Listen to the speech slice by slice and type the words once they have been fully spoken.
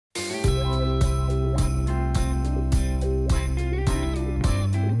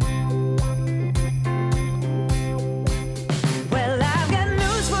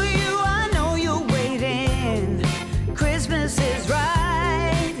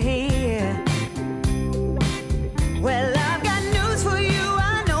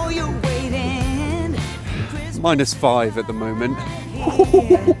-5 at the moment.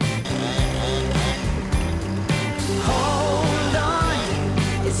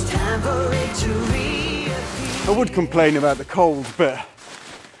 I would complain about the cold, but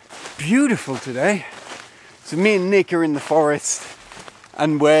beautiful today. So me and Nick are in the forest,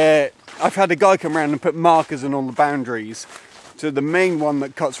 and I've had a guy come around and put markers on all the boundaries. So the main one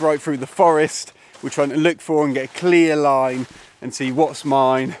that cuts right through the forest, we're trying to look for and get a clear line and see what's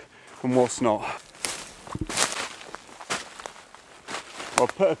mine and what's not. I'll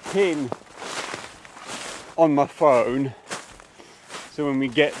put a pin on my phone, so when we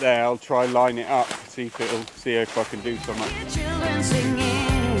get there I'll try line it up, see if I can do something. Children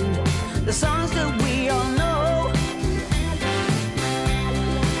singing the songs that we all know.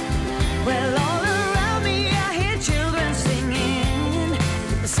 Well, all around me I hear children singing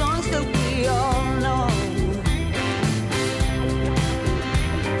the songs that we all know.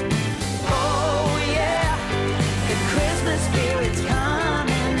 Oh yeah, the Christmas spirit's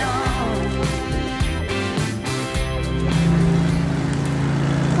coming on.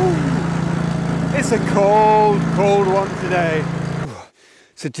 It's a cold one today.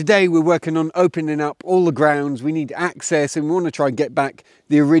 So today we're working on opening up all the grounds. We need access and we want to try and get back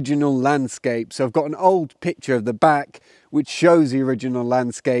the original landscape. So I've got an old picture of the back which shows the original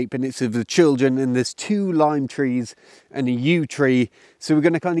landscape, and it's of the children, and there's 2 lime trees and a yew tree. So we're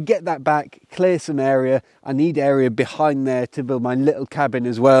going to kind of get that back, clear some area. I need area behind there to build my little cabin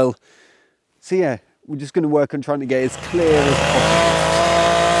as well. So yeah, we're just going to work on trying to get as clear as possible.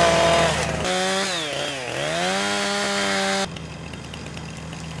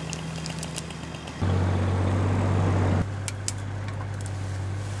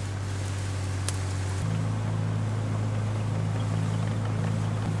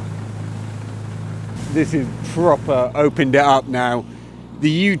 This is proper opened it up now. The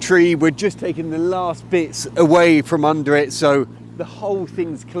yew tree, we're just taking the last bits away from under it, so the whole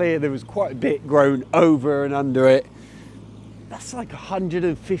thing's clear. There was quite a bit grown over and under it. That's like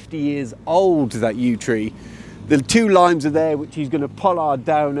 150 years old, that yew tree. The 2 limes are there, which he's going to pollard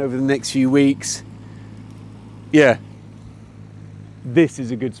down over the next few weeks. Yeah, this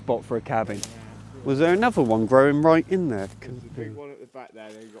is a good spot for a cabin. Was there another one growing right in there? There's a big one at the back there,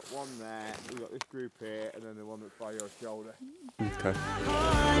 then you've got one there, you've got this group here, and then the one that's by your shoulder. Okay.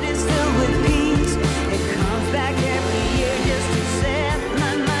 Heart is filled with peace. It comes back every year just to set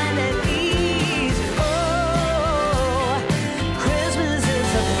my mind at ease. Oh, Christmas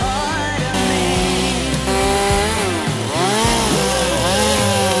is a part of me.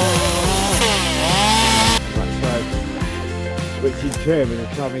 Right, so, which in turn, if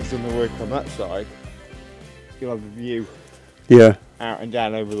having done the work on that side, you'll have a view Yeah. out and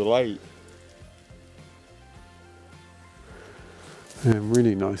down over the lake. Yeah,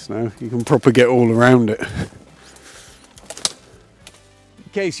 really nice now. You can proper get all around it. In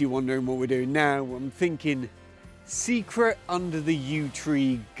case you're wondering what we're doing now, I'm thinking secret under the yew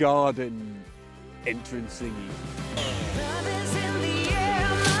tree garden entrance thingy. Love is in the air,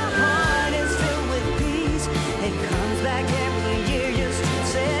 my heart is filled with peace. It comes back every year just to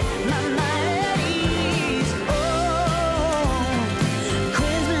set my mind at ease. Oh,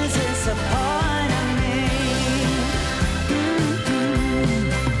 Christmas is a part of me.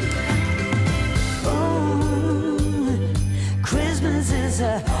 Oh, Christmas is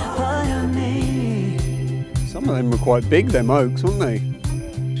a part of me. Some of them were quite big, them oaks, weren't they?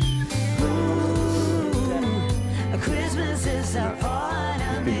 Christmas is a part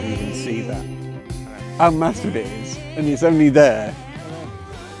of You me. can see that. How massive it is, and it's only there.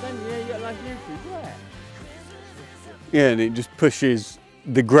 Then you got like you there. Yeah, and it just pushes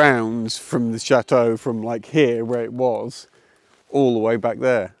the grounds from the chateau from like here where it was all the way back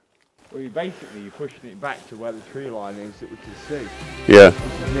there. Well, you're pushing it back to where the tree line is that we can see. Yeah.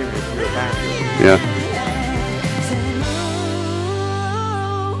 Which is nearly to your back. Yeah.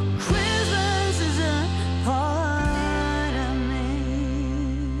 Christmas is a part of me.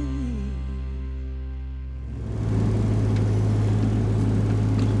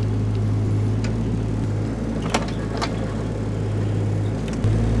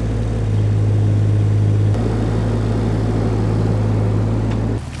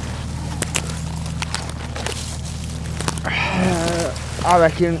 I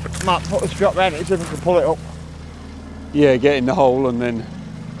reckon Matt put a strap around it so we can pull it up. Yeah, get in the hole and then.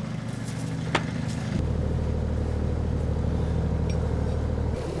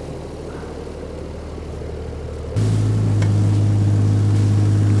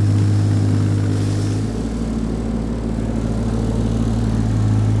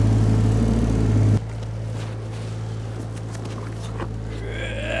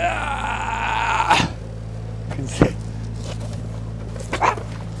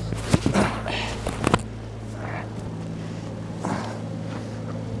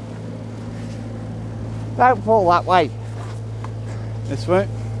 Don't fall that way. This way.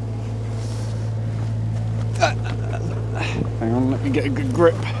 Hang on, let me get a good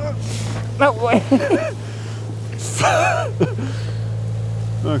grip. That way.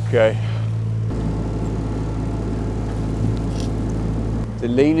 Okay. Is it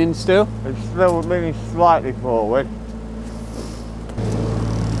leaning still? It's still leaning slightly forward.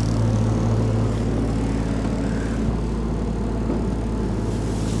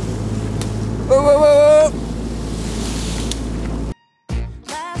 Whoa, whoa, whoa, whoa.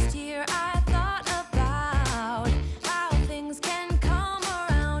 Last year I thought about how things can come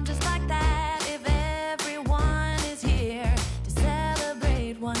around just like that if everyone is here to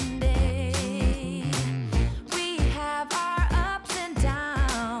celebrate one day. We have our ups and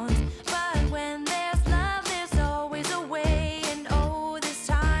downs, but when there's love there's always a way. And oh, this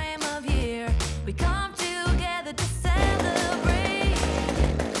time of year we come together to celebrate.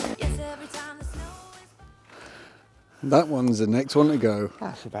 Yes, every time the snow is That one's the next one to go.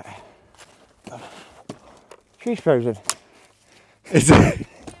 That's about it. She's frozen. Is it?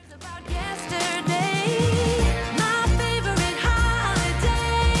 about yesterday, my favorite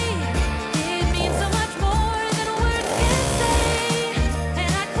holiday. It means so much more than words can say.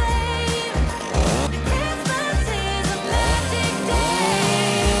 And I claim Christmas is a magic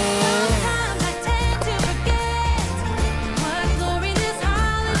day. Sometimes I tend to forget what glory this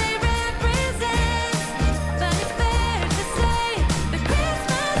holiday represents. But it's fair to say that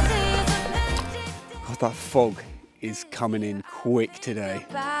Christmas is a magic day. God, that fog is coming in quick today.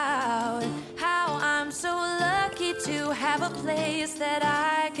 About how I'm so lucky to have a place that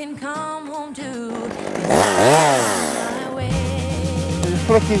I can come home to. My way.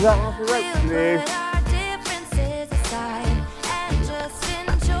 Flickies that off the rope, We'll please. put our differences aside and just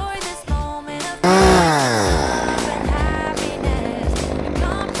enjoy this moment of love and happiness.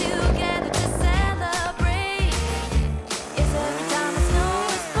 Come together to celebrate. Yes, every time the snow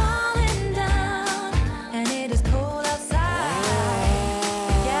is falling down and it is cold outside,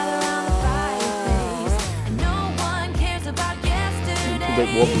 we gather around the fireplace and no one cares about yesterday. A bit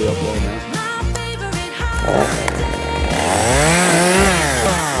wobbly up there now. My favorite holiday.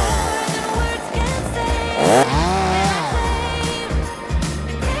 Words can say.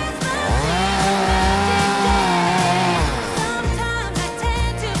 Sometimes I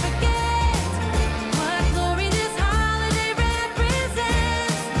tend to forget what glory this holiday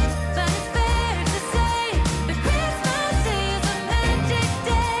represents. But it's fair to say that Christmas is a magic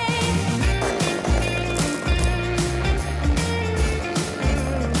day.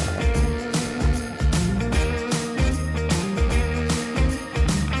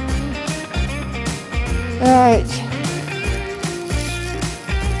 Right.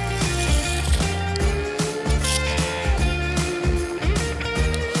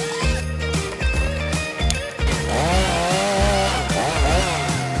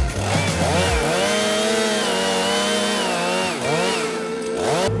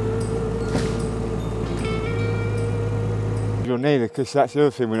 You'll need it because that's the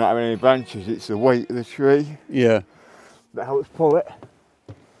other thing, we're not having any branches, it's the weight of the tree Yeah. that helps pull it.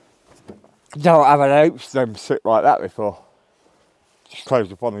 Don't have an oak stem sit like that before. Just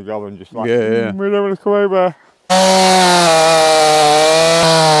closed upon the job and just like, Yeah. we don't want to come over.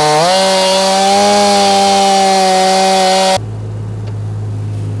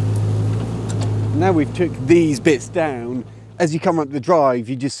 Now we've took these bits down, as you come up the drive,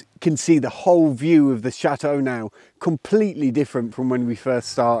 you just can see the whole view of the chateau now, completely different from when we first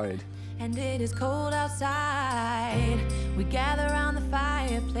started. And it is cold outside. We gather around the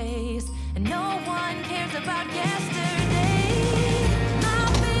fireplace, and no one cares about yesterday. My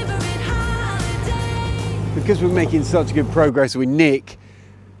favorite holiday. Because we're making such good progress with Nick,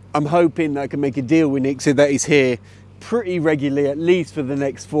 I'm hoping I can make a deal with Nick so that he's here pretty regularly, at least for the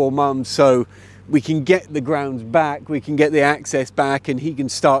next 4 months, so we can get the grounds back, we can get the access back, and he can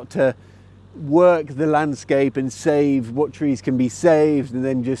start to work the landscape and save what trees can be saved, and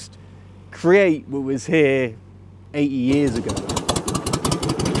then just create what was here 80 years ago.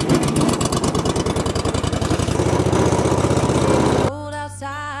 Cold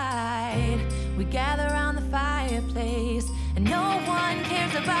outside. We gather around the fireplace, and no one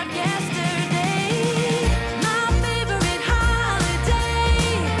cares about yesterday. My favorite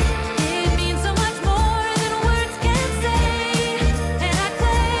holiday. It means so much more than words can say. And I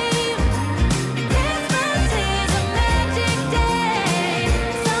claim Christmas is a magic day.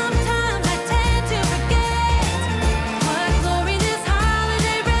 Sometimes I tend to forget what glory this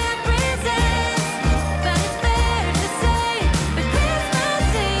holiday represents. But it's fair to say that Christmas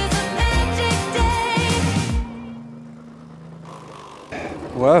is a magic day.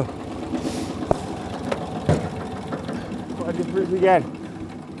 Wow. for it again.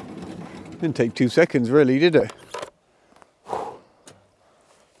 Didn't take 2 seconds, really, did it?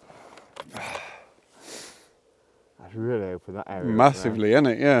 That's really opened that area. Massively, isn't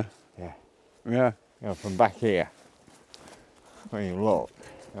it? Yeah. Yeah. Yeah. You know, from back here, when you look,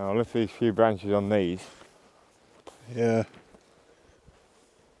 I'll lift these few branches on these. Yeah.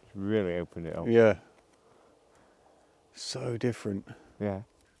 It's really opened it up. Yeah. So different. Yeah.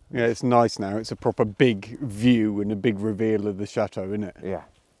 Yeah, it's nice now. It's a proper big view and a big reveal of the chateau, isn't it? Yeah.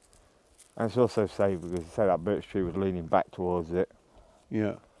 And it's also safe because you say that birch tree was leaning back towards it.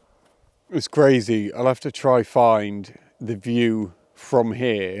 Yeah. It's crazy. I'll have to try find the view from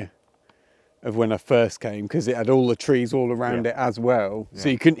here of when I first came, because it had all the trees all around it as well. So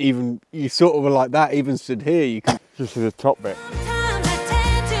you couldn't even, you sort of were like that, even stood here, you could Just to the top bit. Sometimes I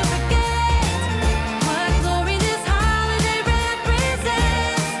tend to forget what glory this holiday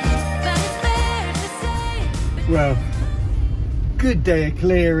represents. But it's fair to say, Well, good day of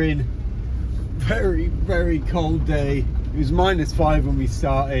clearing. Very, very cold day. It was -5 when we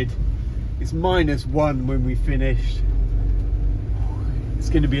started. It's -1 when we finished. It's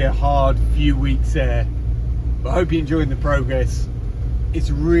going to be a hard few weeks there. But I hope you're enjoying the progress. It's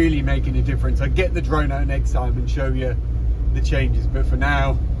really making a difference. I'll get the drone out next time and show you the changes. But for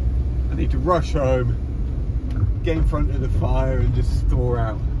now, I need to rush home, get in front of the fire and just thaw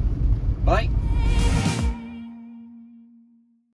out. Bye.